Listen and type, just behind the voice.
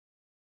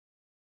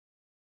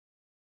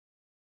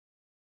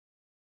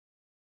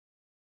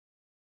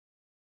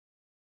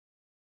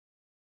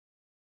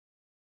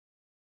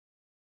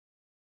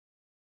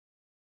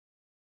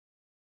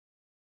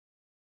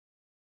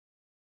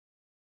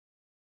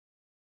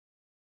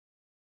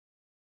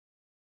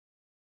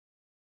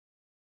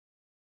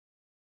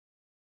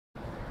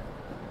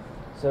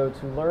So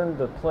to learn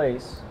the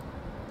place,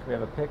 we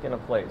have a pick and a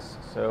place.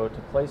 So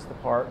to place the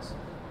parts,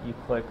 you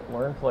click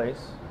Learn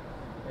Place,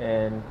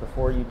 and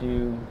before you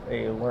do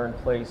a Learn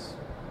Place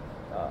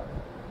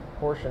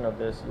portion of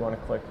this, you want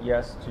to click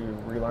Yes to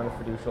relearn the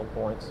fiducial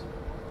points,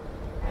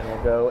 and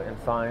we'll go and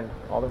find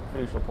all the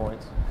fiducial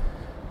points.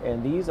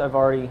 And these I've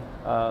already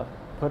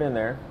put in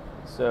there.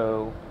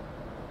 So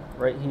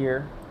right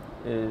here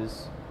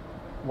is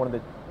one of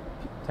the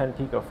 10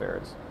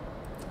 picofarads.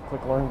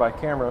 Click Learn by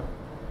Camera,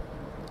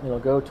 and it'll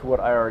go to what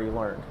I already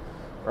learned,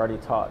 or already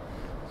taught.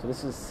 So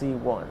this is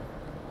C1.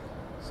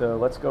 So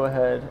let's go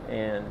ahead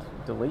and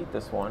delete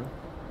this one.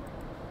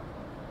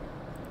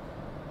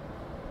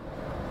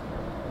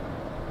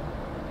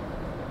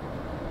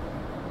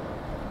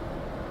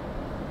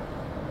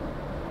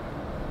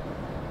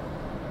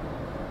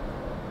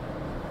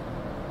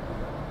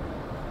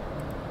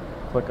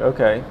 Click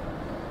OK.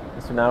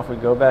 And so now if we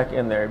go back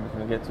in there, we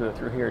can get to it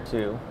through here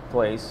too.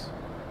 Place.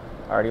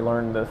 I already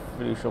learned the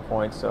fiducial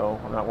points, so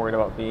I'm not worried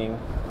about being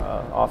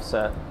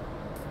offset.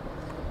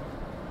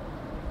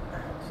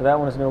 So that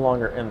one is no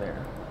longer in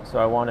there. So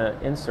I want to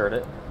insert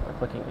it by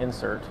clicking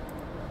Insert.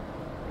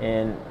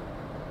 And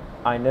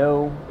I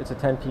know it's a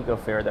 10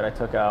 picofarad that I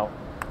took out,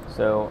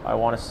 so I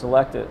want to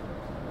select it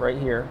right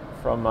here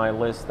from my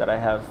list that I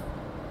have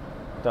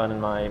done in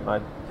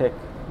my pick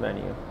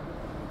menu.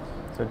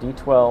 So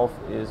D12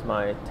 is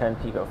my 10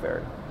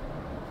 picofarad.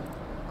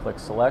 Click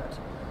Select,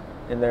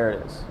 and there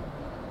it is.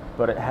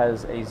 But it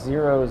has a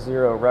 0,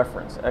 0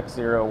 reference,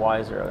 X0,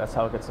 Y0. That's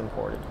how it gets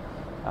imported.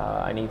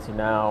 I need to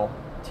now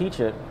teach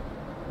it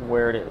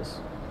where it is.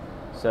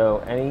 So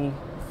any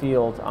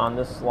field on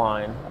this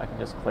line, I can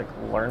just click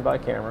Learn by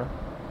Camera.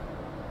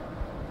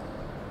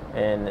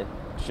 And it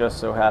just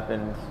so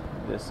happened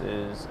this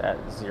is at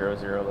 0,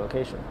 0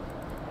 location.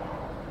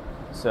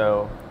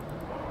 So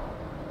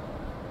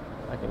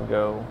I can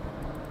go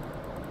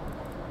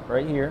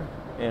right here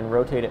and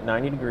rotate it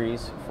 90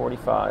 degrees,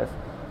 45,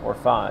 or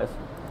 5.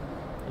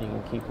 You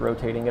can keep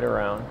rotating it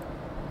around.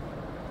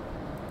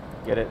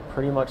 Get it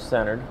pretty much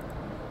centered.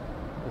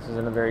 This is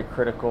in a very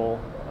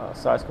critical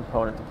size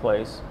component to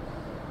place.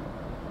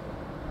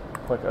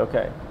 Click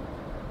OK.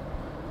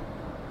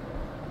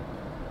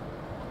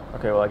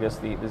 Okay, well I guess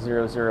the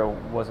 0, 0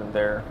 wasn't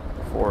there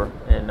before,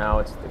 and now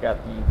it's got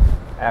the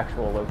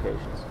actual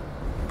locations.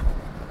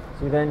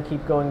 So you then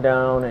keep going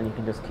down, and you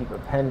can just keep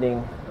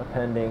appending,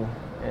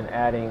 and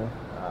adding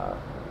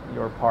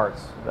your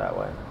parts that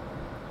way.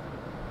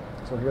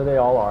 So here they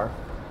all are,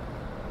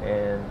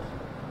 and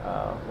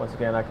once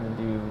again I can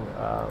do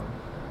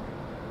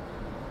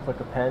click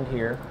Append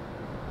here,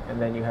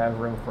 and then you have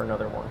room for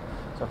another one.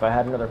 So if I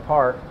had another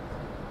part,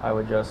 I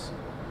would just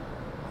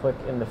click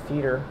in the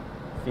feeder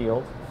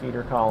field,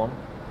 feeder column,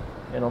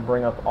 and it'll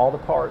bring up all the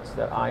parts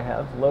that I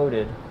have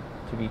loaded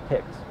to be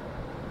picked.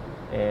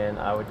 And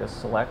I would just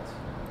select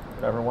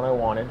whatever one I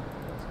wanted.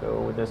 Let's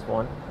go with this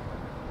one,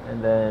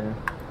 and then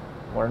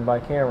Learn by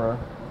Camera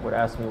would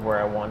ask me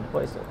where I wanted to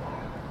place it.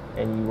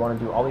 And you want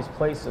to do all these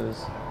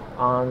places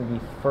on the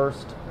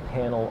first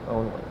panel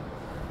only,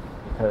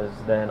 because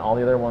then all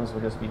the other ones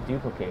will just be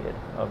duplicated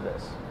of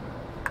this.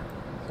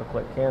 So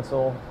click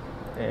Cancel,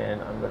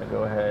 and I'm going to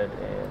go ahead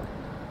and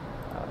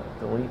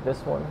delete this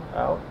one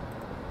out,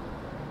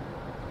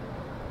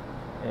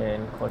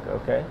 and click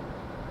OK.